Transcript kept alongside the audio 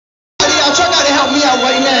out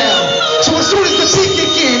right now. So as soon as the beat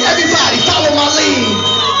kick in, everybody follow my lead.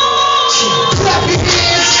 Clap your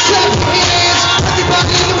hands, clap your hands.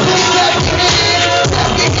 Everybody in the place, clap your hands.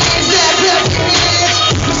 Clap your hands, now clap your hands.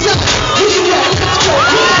 Massari, where you at?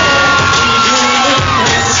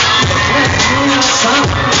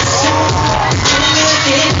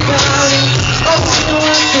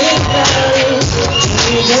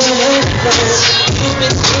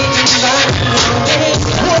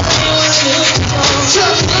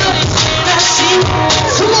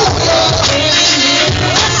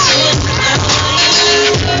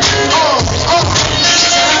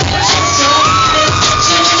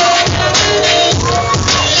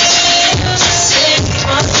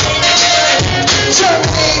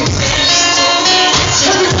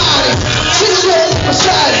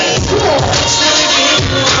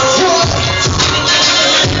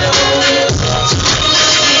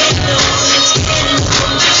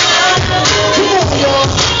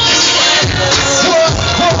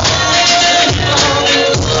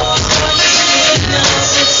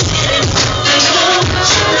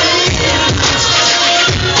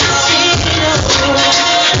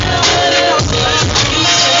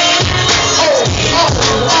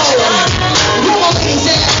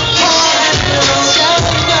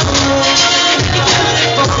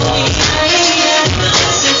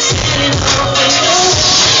 Let's go.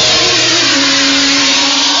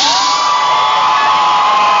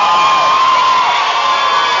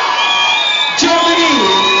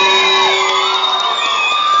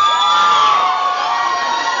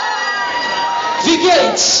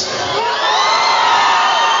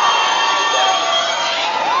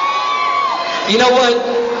 You know what?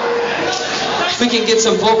 If we can get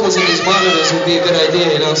some vocals in these monitors, it would be a good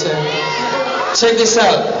idea, you know what I'm saying? Check this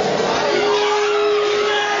out.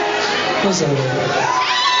 What's that?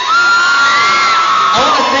 I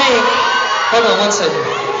want to thank, hold on one second.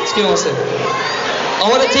 Excuse me one second. I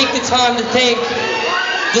want to take the time to thank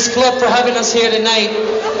this club for having us here tonight.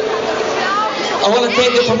 I want to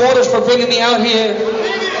thank the promoters for bringing me out here.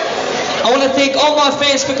 I want to thank all my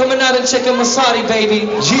fans for coming out and checking Massari, baby.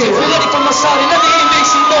 Yeah. If you're ready for Massari, let me hear you make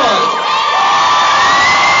some noise.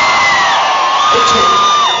 Okay,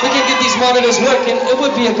 we can get these monitors working. It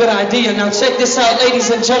would be a good idea. Now check this out,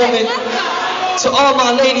 ladies and gentlemen. To all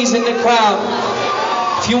my ladies in the crowd,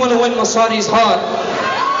 if you want to win Massari's heart,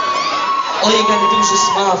 all you gotta do is just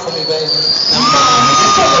smile for me, baby. Mom,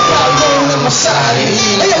 it's all about rolling with Massari.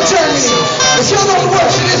 Hey, yo, Germany, if y'all know the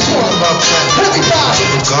words of this one, everybody,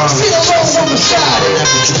 sing along with Massari.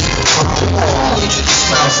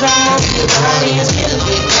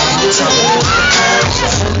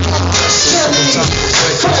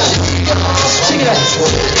 Check it out.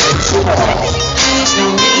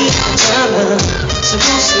 So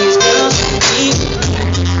most of these girls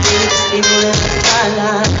people in the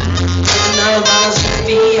twilight, all about us to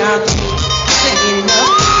be out there, singing up.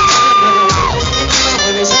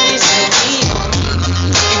 When it's always like me,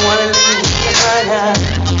 you wanna leave the twilight,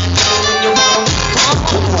 when you want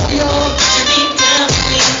to be down with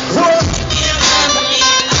me, to be around with me,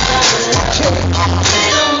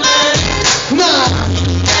 little man,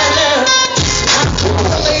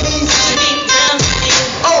 ladies, to be down with me,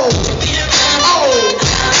 to be around with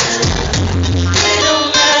me.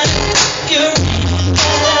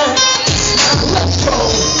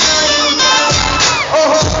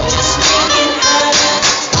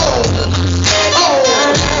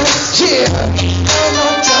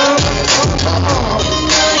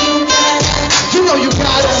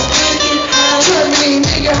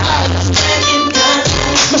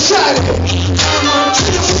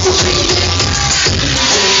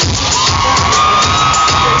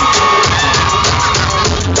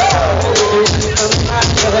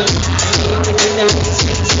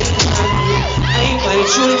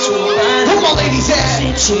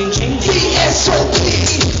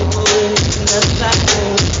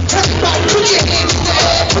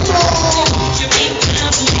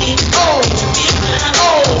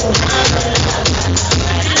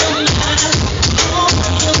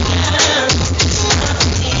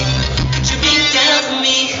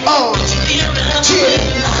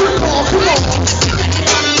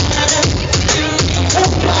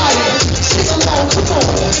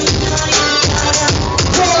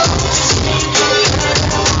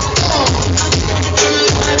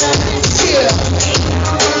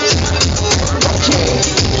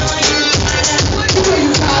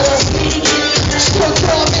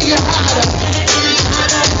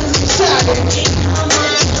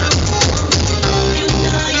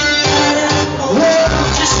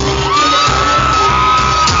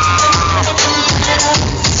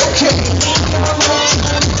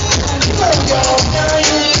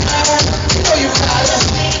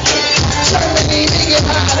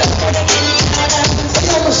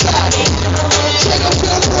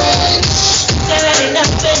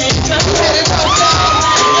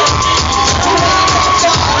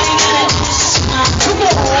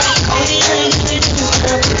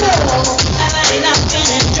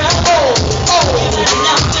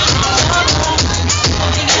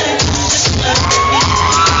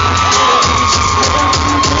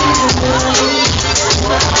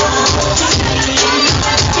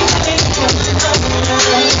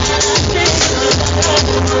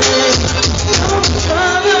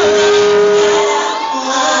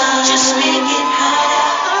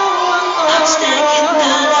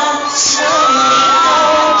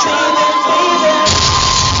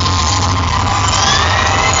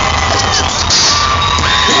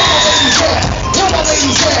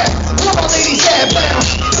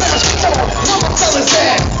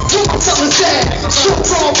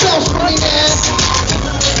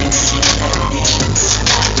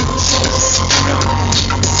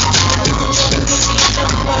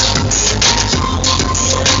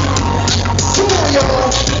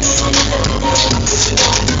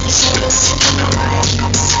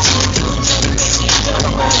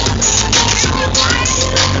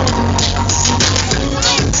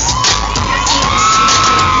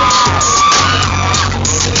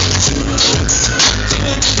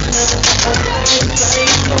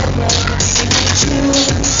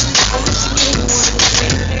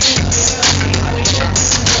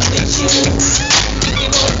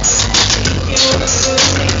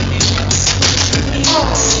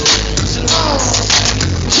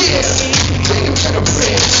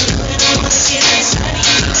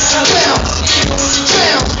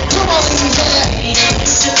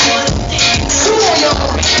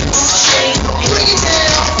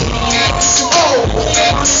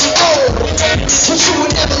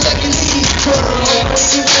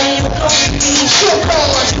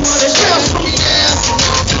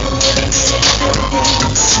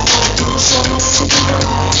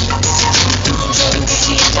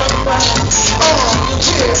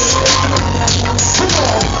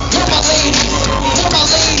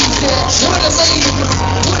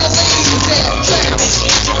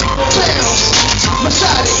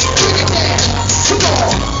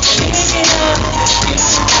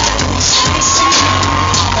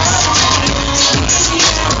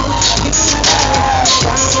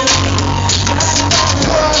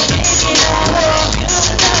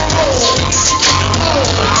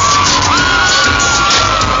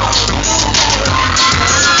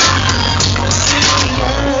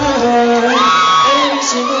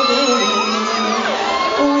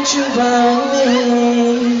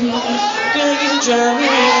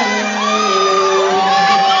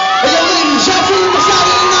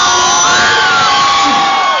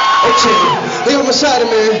 Hey, yo, Massari,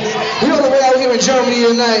 man. We on the way out here in Germany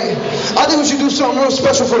tonight. I think we should do something real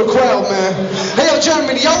special for the crowd, man. Hey, yo,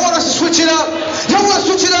 Germany, y'all want us to switch it up? Y'all want to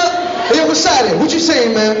switch it up? Hey, yo, Massari, what you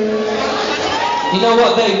saying, man? You know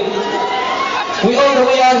what, babe? We all the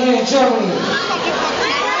way out here in Germany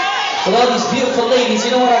with all these beautiful ladies.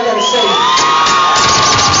 You know what I gotta say?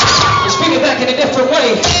 Let's bring it back in a different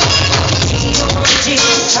way.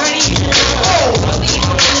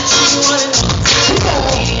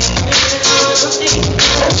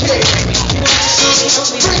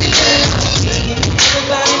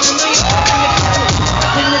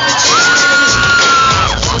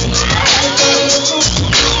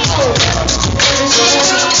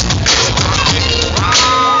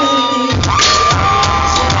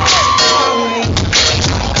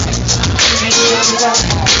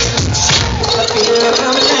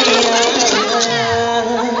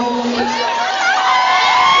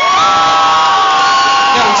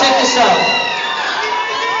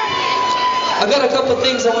 I got a couple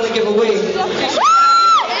things I want to give away.